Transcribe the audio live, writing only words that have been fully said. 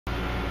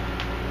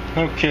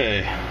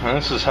Okay, and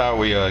this is how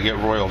we get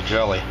royal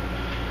jelly.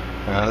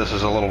 This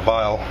is a little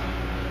vial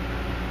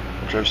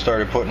which I've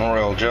started putting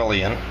royal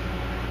jelly in.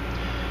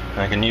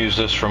 I can use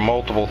this for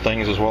multiple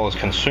things as well as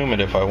consume it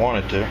if I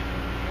wanted to,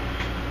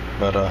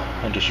 but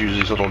I just use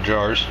these little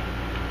jars.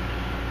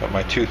 Got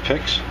my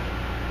toothpicks.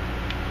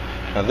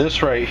 Now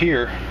this right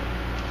here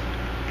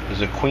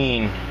is a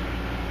queen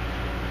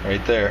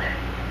right there.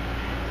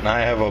 Now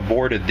I have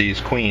aborted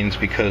these queens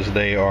because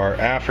they are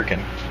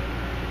African,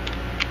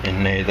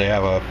 and they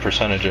have a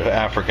percentage of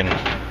African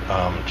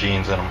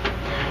genes in them.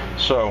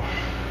 So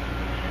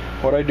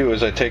what I do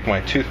is I take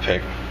my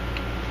toothpick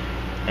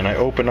and I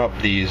open up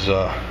these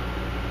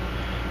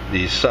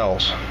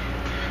cells.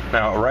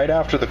 Now right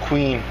after the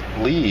queen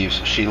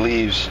leaves, she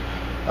leaves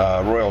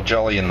royal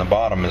jelly in the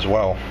bottom as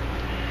well.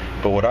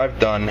 But what I've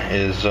done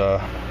is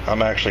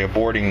I'm actually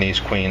aborting these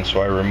queens,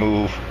 so I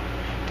remove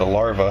the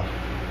larva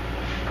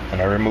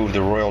and I remove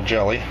the royal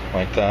jelly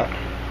like that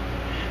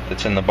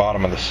that's in the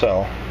bottom of the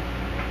cell,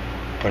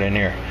 put in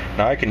here.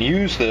 Now I can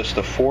use this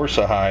to force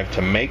a hive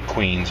to make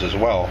queens as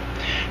well,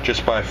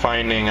 just by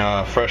finding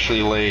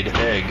freshly laid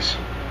eggs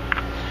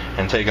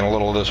and taking a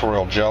little of this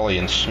royal jelly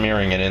and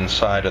smearing it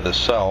inside of the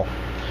cell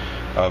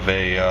of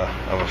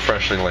a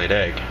freshly laid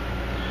egg,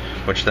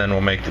 which then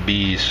will make the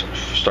bees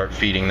start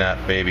feeding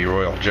that baby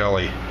royal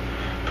jelly,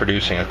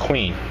 producing a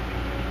queen.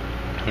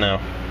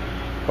 Now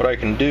what I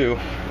can do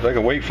is I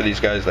can wait for these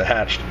guys to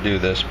hatch to do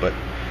this, but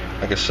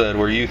like I said,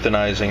 we're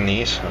euthanizing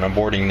these and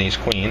aborting these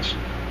queens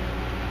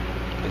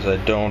because I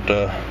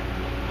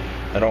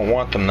don't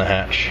want them to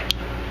hatch.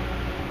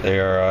 They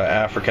are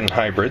African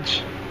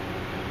hybrids,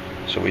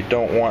 so we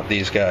don't want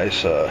these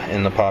guys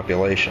in the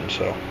population.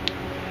 So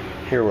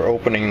here we're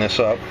opening this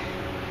up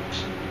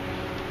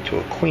to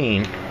a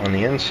queen on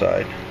the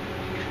inside,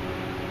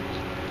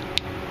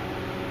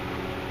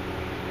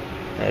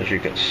 as you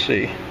can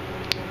see.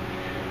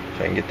 If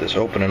I can get this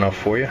open enough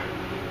for you.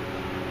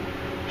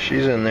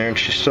 She's in there and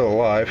she's still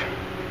alive.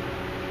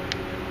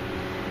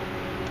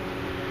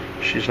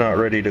 She's not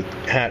ready to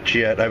hatch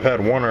yet. I've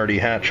had one already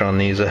hatch on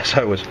these as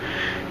I was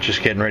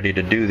just getting ready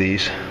to do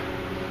these.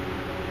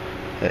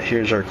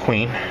 Here's our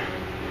queen.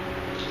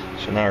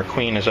 So now our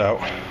queen is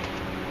out.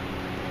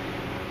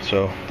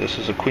 So this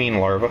is a queen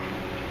larva,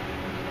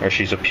 or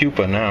she's a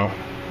pupa now.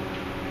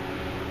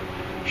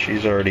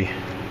 She's already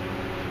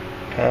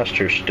past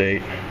her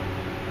state.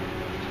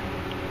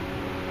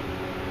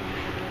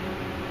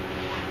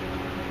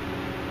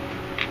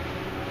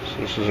 So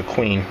this is a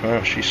queen.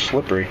 Oh, she's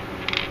slippery.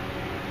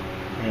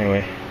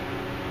 Anyway,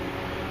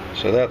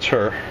 so that's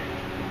her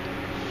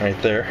right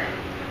there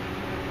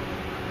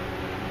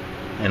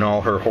in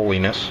all her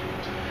holiness.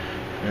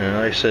 And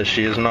like I said,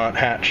 she is not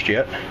hatched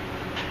yet,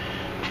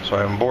 so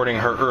I'm boarding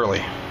her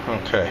early.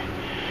 Okay,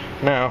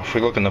 now if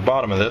we look in the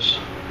bottom of this,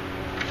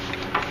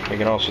 we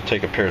can also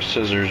take a pair of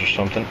scissors or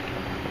something,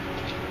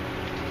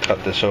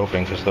 cut this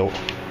open, because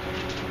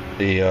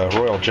the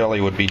royal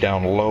jelly would be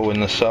down low in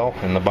the cell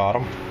in the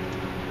bottom.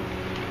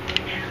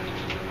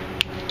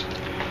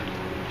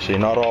 See,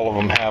 not all of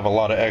them have a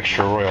lot of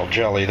extra royal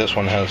jelly. This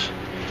one has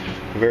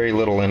very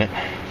little in it.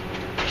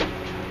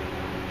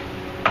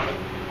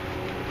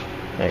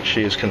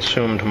 Actually, has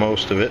consumed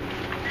most of it.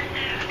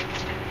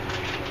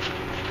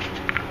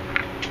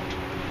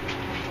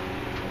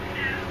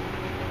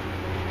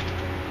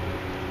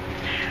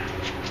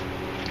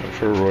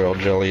 Her royal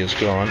jelly is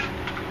gone.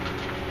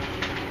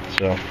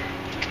 So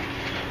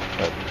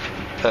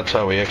that's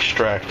how we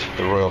extract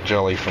the royal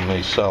jelly from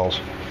these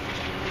cells.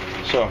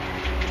 So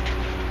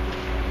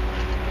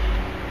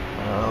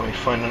let me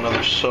find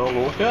another cell to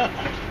look at.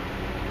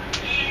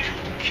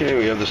 Okay,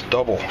 we have this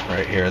double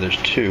right here. There's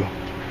two.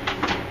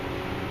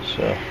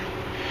 So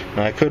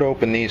now I could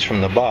open these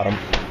from the bottom.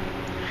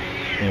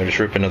 Just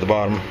rip into the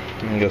bottom.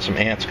 And got some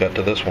ants got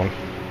to this one.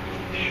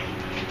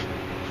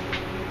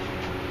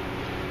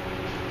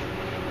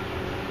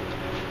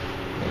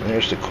 And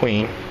there's the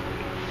queen.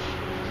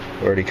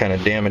 Already kind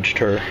of damaged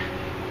her.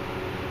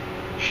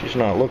 She's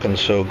not looking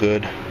so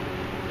good.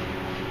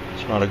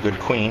 It's not a good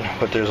queen,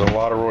 but there's a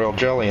lot of royal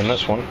jelly in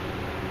this one.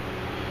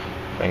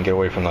 I can get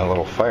away from the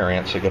little fire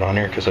ants that get on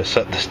here, because I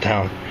set this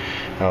down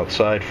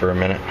outside for a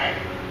minute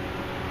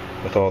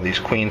with all these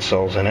queen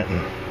cells in it,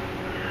 and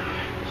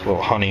there's a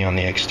little honey on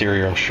the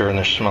exterior, I'm sure, and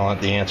they're smelling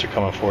it. The ants are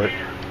coming for it.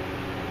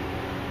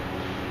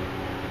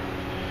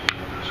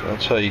 So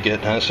that's how you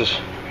get. Now this is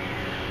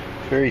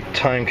a very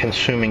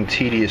time-consuming,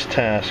 tedious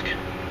task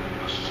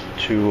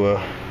to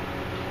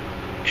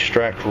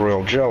extract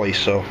royal jelly.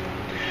 So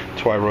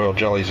that's why royal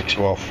jelly is,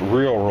 well,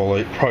 real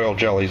royal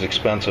jelly is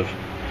expensive.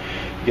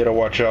 You gotta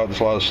watch out.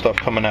 There's a lot of stuff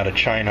coming out of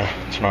China.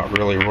 It's not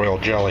really royal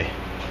jelly.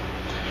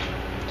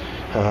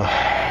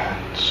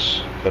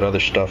 It's got other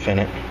stuff in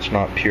it. It's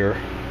not pure.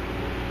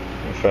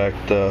 In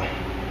fact,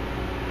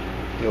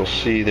 you'll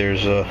see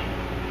there's a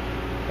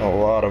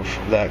lot of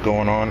that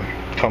going on.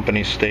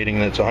 Companies stating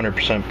that it's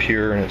 100%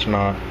 pure, and it's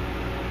not.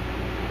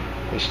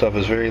 This stuff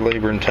is very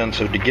labor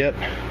intensive to get.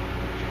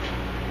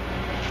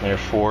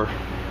 Therefore,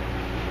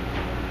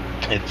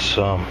 it's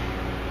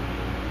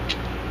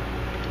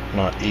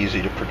not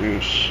easy to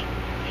produce.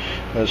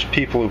 There's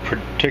people who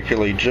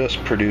particularly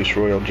just produce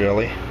royal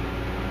jelly.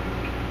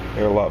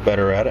 They're a lot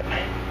better at it.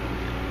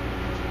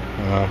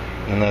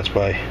 And that's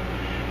by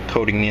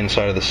coating the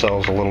inside of the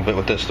cells a little bit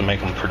with this to make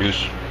them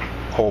produce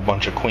a whole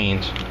bunch of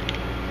queens.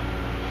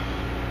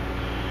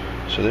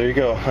 So there you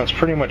go. That's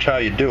pretty much how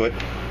you do it.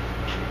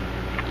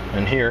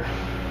 And here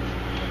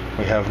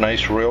we have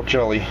nice royal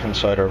jelly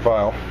inside our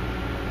vial.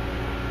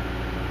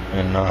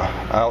 And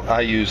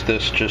I use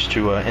this just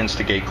to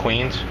instigate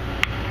queens.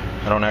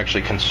 I don't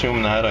actually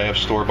consume that. I have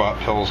store-bought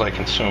pills I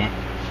consume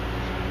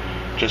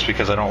just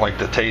because I don't like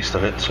the taste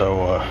of it.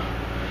 So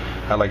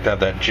I like to have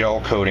that gel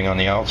coating on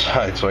the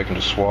outside so I can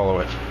just swallow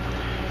it.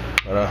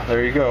 But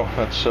there you go.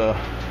 That's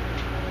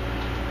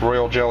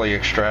royal jelly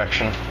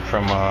extraction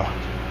from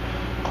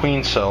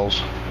queen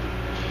cells.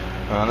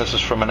 This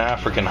is from an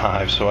African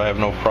hive, so I have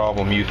no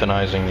problem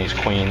euthanizing these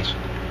queens,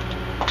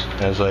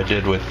 as I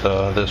did with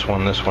this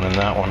one, and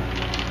that one.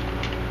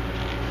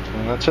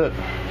 And that's it.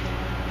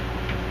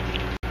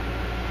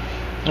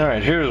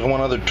 Alright, here's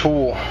one other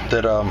tool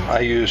that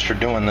I used for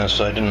doing this.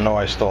 I didn't know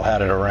I still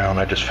had it around.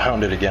 I just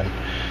found it again.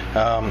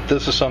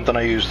 This is something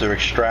I use to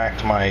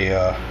extract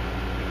my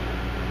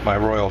my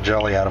royal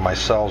jelly out of my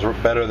cells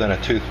better than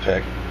a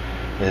toothpick.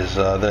 Is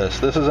this.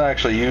 This is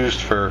actually used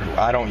for,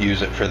 I don't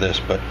use it for this,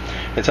 but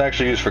it's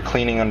actually used for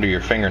cleaning under your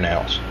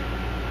fingernails.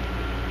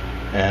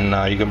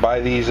 And you can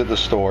buy these at the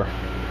store.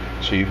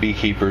 So you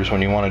beekeepers,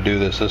 when you want to do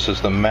this, this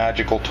is the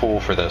magical tool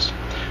for this.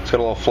 It's got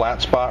a little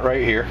flat spot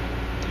right here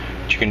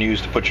that you can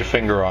use to put your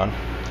finger on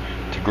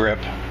to grip.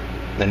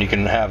 Then you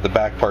can have the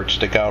back part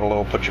stick out a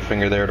little, put your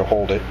finger there to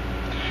hold it.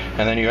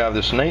 And then you have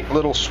this neat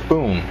little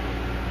spoon.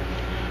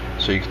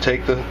 So you can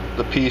take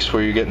the piece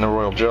where you're getting the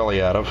royal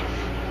jelly out of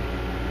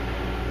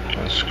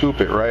and scoop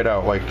it right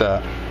out like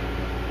that.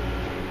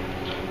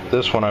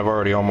 This one I've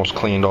already almost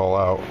cleaned all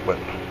out, but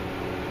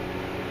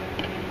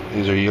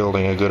these are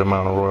yielding a good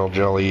amount of royal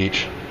jelly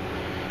each.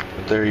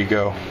 But there you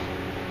go.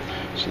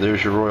 So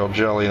there's your royal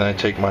jelly, and I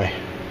take my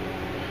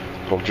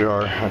little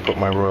jar, I put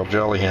my royal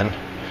jelly in,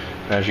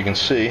 and as you can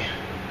see,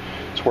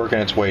 it's working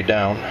its way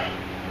down,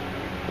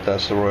 but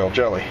that's the royal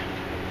jelly.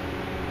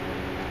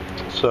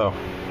 So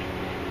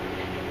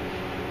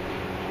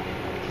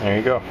there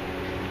you go.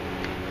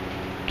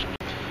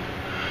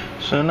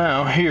 So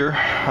now here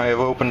I have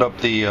opened up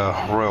the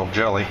royal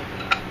jelly.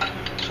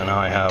 So now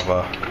I have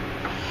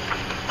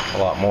a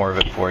lot more of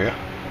it for you.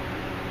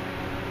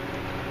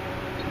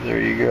 So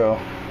there you go.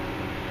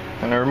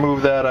 And I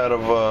removed that out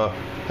of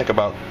I think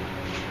about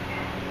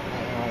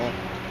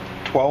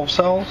 12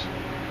 cells.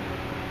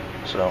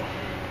 So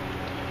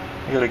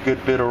I got a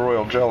good bit of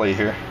royal jelly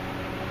here.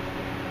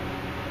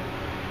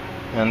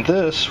 And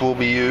this will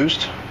be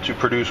used to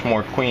produce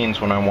more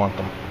queens when I want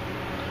them.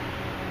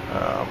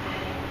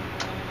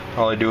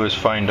 All I do is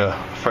find a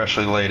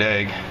freshly laid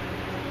egg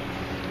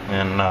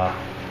and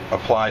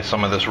apply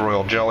some of this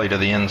royal jelly to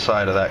the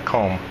inside of that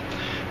comb.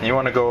 And you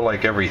want to go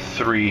like every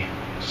 3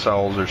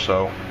 cells or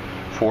so,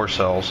 4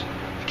 cells,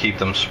 to keep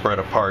them spread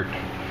apart.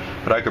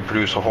 But I could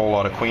produce a whole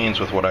lot of queens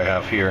with what I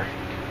have here.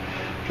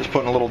 Just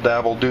putting a little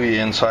dabble dooey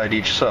inside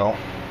each cell,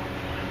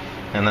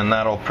 and then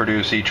that'll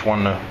produce each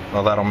one,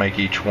 well, that'll make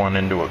each one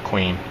into a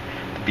queen.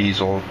 The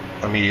bees will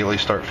immediately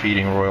start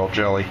feeding royal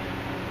jelly.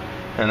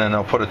 And then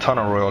they'll put a ton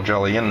of royal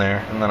jelly in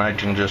there, and then I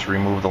can just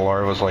remove the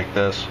larvae like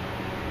this,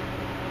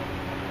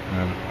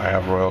 and I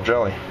have royal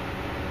jelly.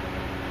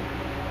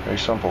 Very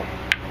simple.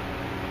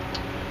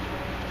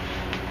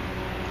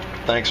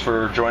 Thanks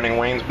for joining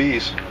Wayne's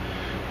Bees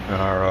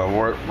and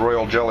our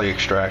royal jelly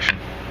extraction.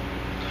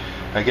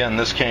 Again,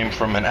 this came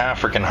from an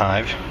African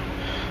hive,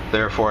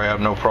 therefore I have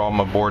no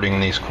problem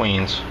aborting these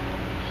queens.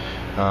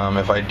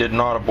 If I did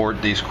not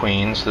abort these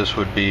queens, this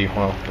would be,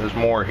 well, there's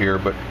more here,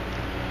 but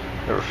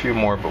there are a few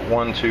more, but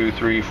 1, 2,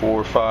 3,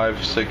 4,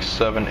 5, 6,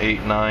 7,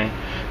 8, 9,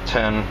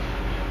 10,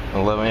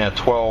 11, yeah,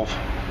 12.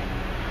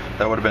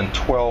 That would have been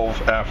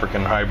 12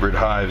 African hybrid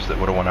hives that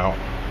would have went out,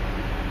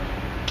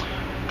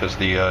 because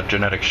the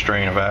genetic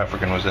strain of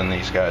African was in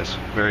these guys.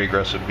 Very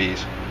aggressive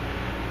bees.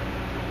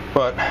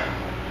 But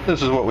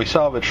this is what we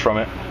salvaged from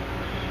it,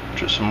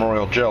 which is some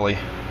royal jelly,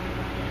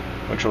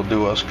 which will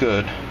do us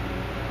good.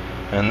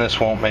 And this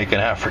won't make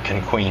an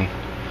African queen.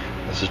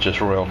 This is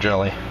just royal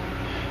jelly.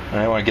 And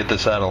I want to get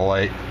this out of the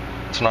light.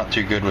 It's not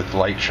too good with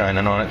light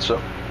shining on it, so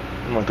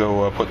I'm going to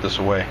go put this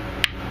away.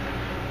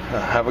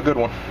 Have a good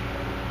one.